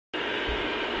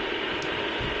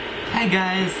Hi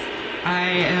guys, I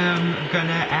am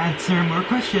gonna answer more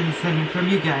questions from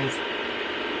you guys.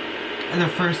 The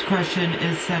first question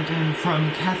is sent in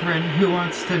from Catherine, who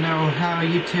wants to know how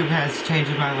YouTube has changed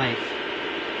my life.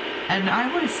 And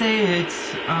I would say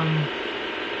it's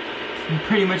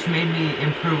pretty much made me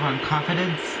improve on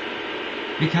confidence,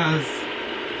 because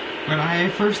when I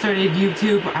first started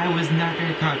YouTube, I was not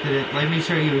very confident. Let me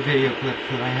show you a video clip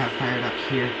that I have fired up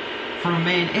here from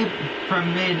May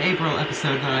and April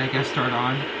episode that I guest starred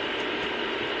on.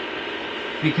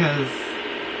 Because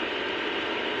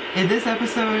in this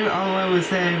episode, all I was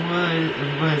saying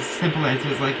was simple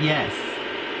answers like yes,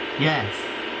 yes,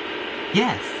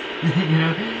 yes. You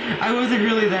know, I wasn't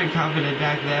really that confident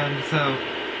back then, so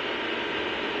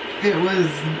it was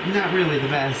not really the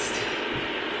best.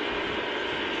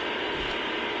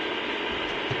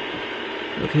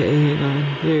 Okay, hang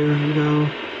on. There we go.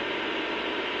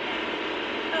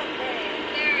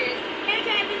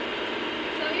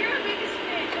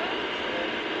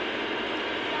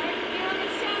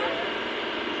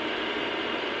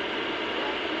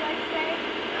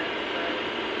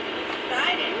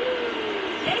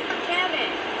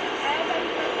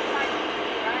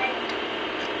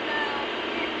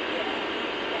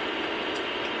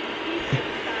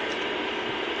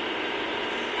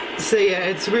 So yeah,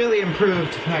 it's really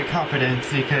improved my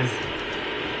confidence, because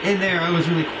in there I was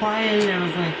really quiet and I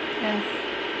was like, yes,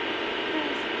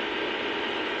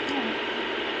 yes,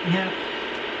 yeah.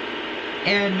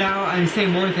 And now I say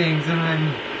more things and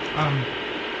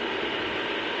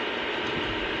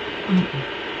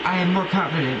I am more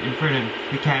confident in front of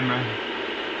the camera.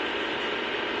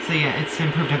 So yeah, it's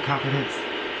improved on confidence.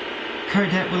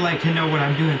 Cardette would like to know what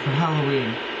I'm doing for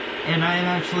Halloween. And I'm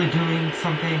actually doing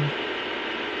something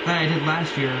that I did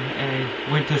last year. I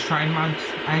went to Shrine Month.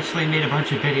 I actually made a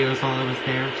bunch of videos while I was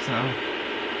there, so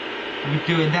I'm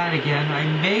doing that again. I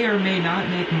may or may not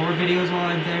make more videos while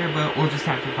I'm there, but we'll just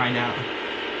have to find out.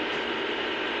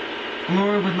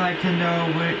 Laura would like to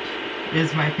know what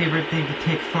is my favorite thing to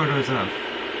take photos of.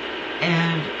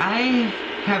 And I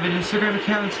have an Instagram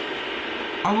account.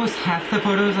 Almost half the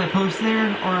photos I post there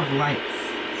are of lights.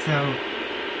 So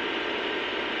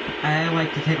I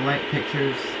like to take light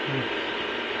pictures.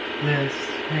 This,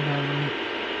 hang on, let me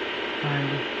find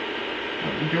it.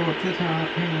 Let me go up to the top,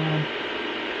 hang on.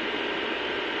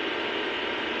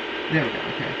 There we go,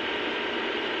 okay.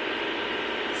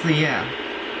 So yeah,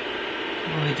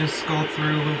 let me just scroll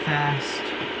through real fast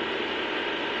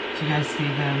so you guys see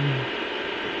them.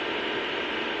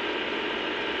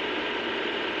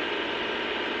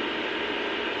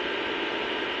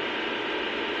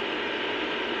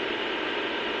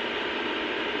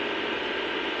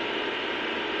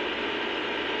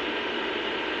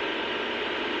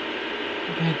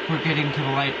 We're getting to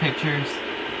the light pictures.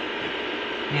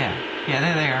 Yeah,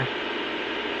 there they are.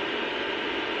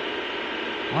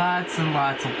 Lots and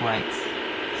lots of lights.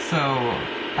 So,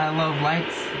 I love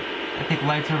lights. I think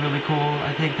lights are really cool.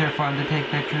 I think they're fun to take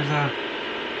pictures of.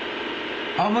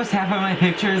 Almost half of my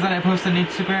pictures that I post on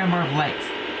Instagram are of lights.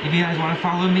 If you guys want to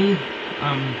follow me,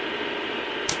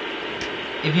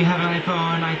 if you have an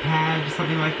iPhone, iPad,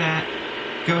 something like that,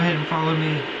 go ahead and follow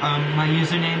me. My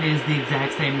username is the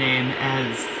exact same name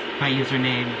as my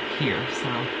username here,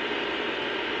 so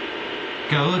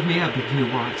go look me up if you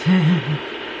want.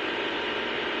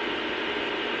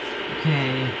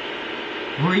 Okay.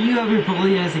 Were you ever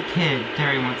bullied as a kid?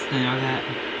 Terry wants to know that.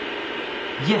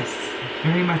 Yes,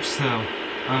 very much so.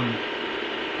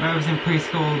 When I was in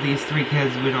preschool, these three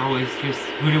kids would always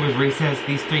when it was recess,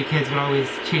 these three kids would always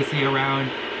chase me around.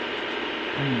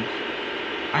 And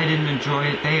I didn't enjoy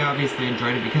it. They obviously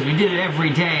enjoyed it because we did it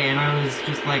every day, and I was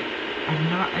just like, I'm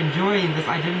not enjoying this.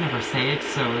 I didn't ever say it,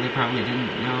 so they probably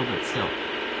didn't know, but still,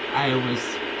 I was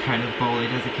kind of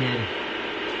bullied as a kid.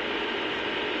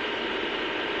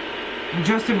 And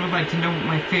Justin would like to know what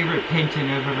my favorite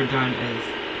painting I've ever done is.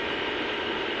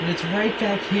 And it's right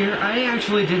back here. I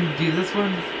actually didn't do this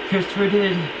one. Christopher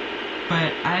did,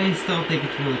 but I still think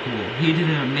it's really cool. He did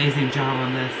an amazing job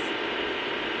on this.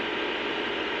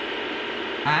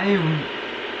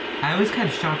 I was kind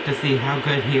of shocked to see how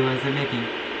good he was at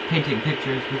painting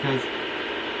pictures, because,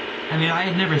 I mean, I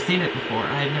had never seen it before.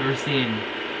 I had never seen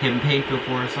him paint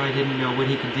before, so I didn't know what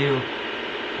he could do.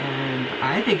 And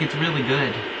I think it's really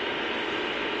good.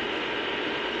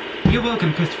 You're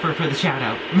welcome, Christopher, for the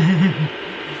shout-out.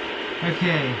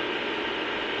 Okay.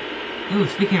 Ooh,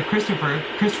 speaking of Christopher,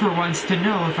 Christopher wants to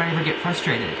know if I ever get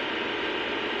frustrated.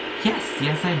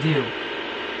 Yes, I do.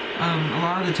 A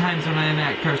lot of the times when I'm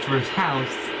at Christopher's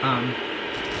house,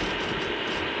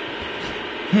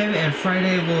 him and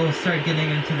Friday will start getting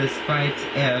into this fight,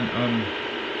 and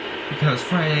because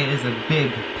Friday is a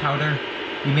big powder.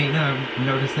 You may not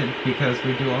notice it because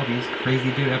we do all these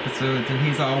crazy dude episodes and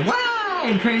he's all wow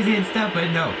and crazy and stuff,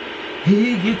 but no.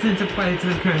 He gets into fights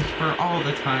with Christopher all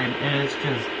the time and it's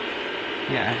just,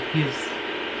 yeah,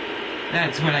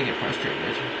 that's when I get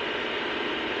frustrated.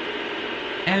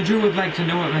 Andrew would like to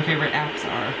know what my favorite apps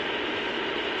are.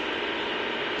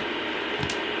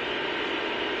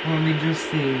 Let me just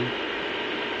see.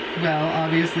 Well,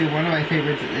 obviously one of my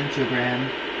favorites is Instagram.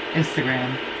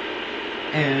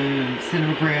 And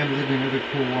Cinemagram is another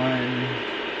cool one.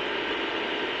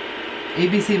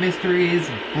 ABC Mysteries,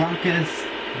 Blockus,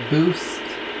 Boost,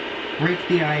 Break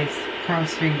the Ice,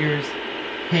 Cross Fingers,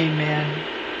 Hangman.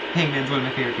 Hangman's one of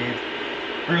my favorite games.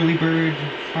 Early Bird,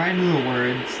 Find Little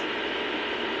Words,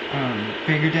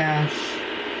 Finger Dash,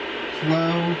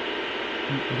 Flow,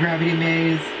 Gravity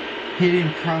Maze,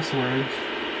 Hidden Crosswords,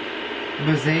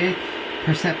 Mosaic,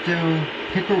 Percepto,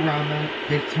 Pickorama,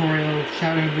 Victorial,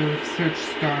 Shadow Move, Search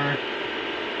Star,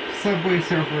 Subway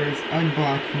Surfers,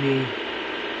 Unblock Me,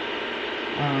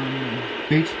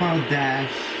 Beach Ball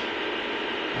Dash,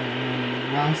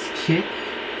 Lost Chick,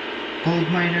 Gold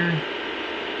Miner,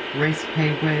 Race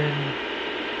Penguin,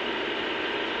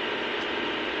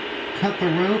 Cut the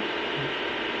Rope.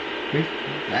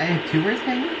 I have 2 Race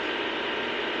Penguins?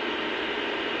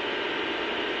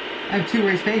 I have 2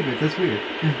 Race Penguins, that's weird.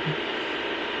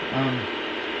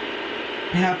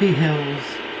 Happy Hills,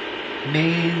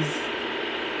 Maze,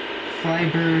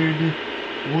 Flybird,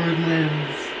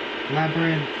 Wordlands,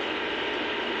 Labyrinth,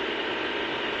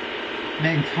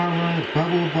 Mancala,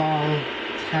 Bubble Ball,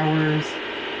 Towers,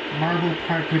 Marble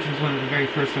Park, which was one of the very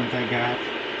first ones I got.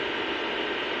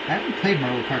 I haven't played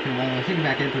Marble Park in a while, I should get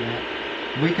back into that.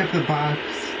 Wake Up the Box,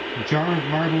 Jar of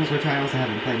Marbles, which I also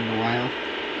haven't played in a while.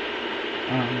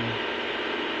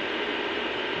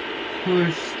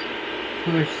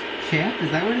 Push Champ?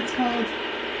 Is that what it's called?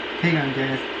 Hang on,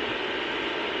 guys.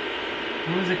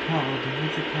 What was it called?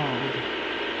 What's it called?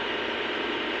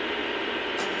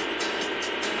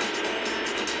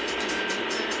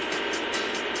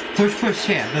 Push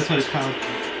Champ, that's what it's called.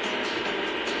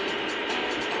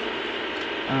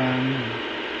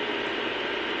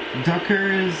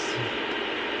 Duckers,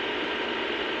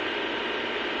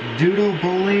 Doodle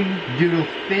Bowling, Doodle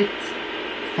Fit,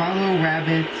 Follow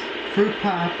Rabbit, Fruit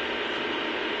Pop,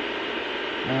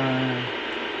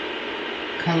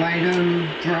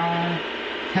 Kaleido Draw,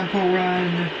 Temple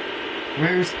Run,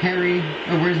 Where's Perry?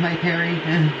 Oh, Where's My Perry?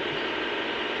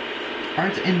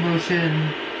 Art in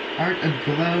Motion, Art of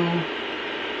Glow,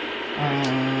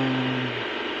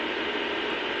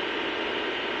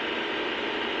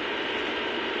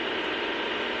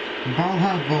 Ball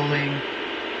Hog Bowling,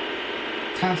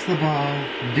 Toss the Ball,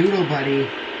 Doodle Buddy,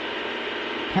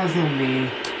 Puzzle Me,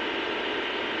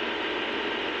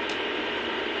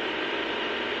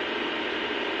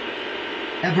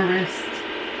 Everest,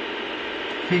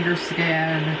 Finger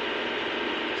Scan,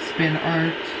 Spin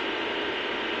Art,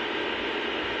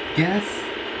 Guess,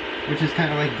 which is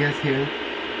kind of like Guess Who,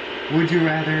 Would You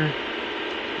Rather,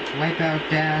 Wipeout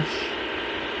Dash,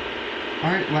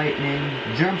 Art Lightning,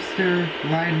 Jumpster,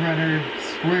 Line Runner,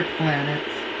 Square Planet,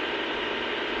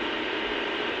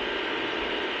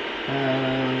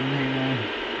 hang on,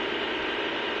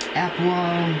 App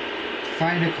Wall,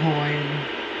 Find a Coin,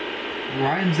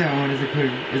 Rhyme Zone is a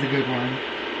good one,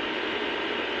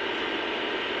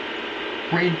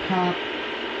 Brain Pop,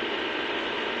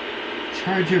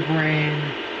 Charge Your Brain,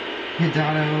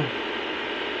 Hidano,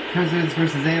 Presidents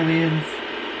vs. Aliens,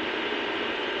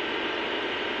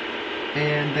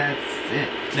 and that's it.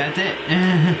 That's it.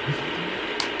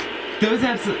 Those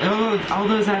apps, all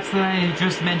those apps that I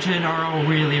just mentioned are all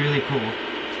really, really cool.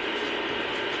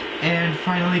 And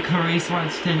finally, Clarice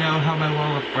wants to know how my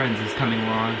wall of friends is coming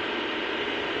along.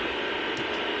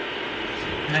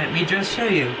 Let me just show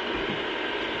you.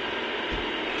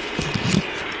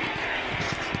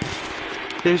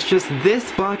 There's just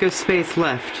this block of space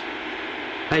left.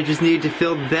 I just need to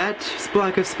fill that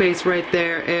block of space right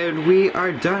there, and we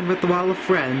are done with the wall of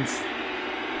friends.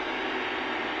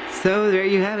 So there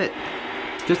you have it.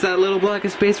 Just that little block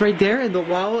of space right there, and the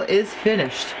wall is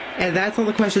finished. And that's all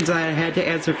the questions I had to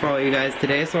answer for all you guys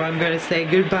today, so I'm going to say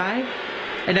goodbye,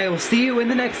 and I will see you in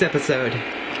the next episode.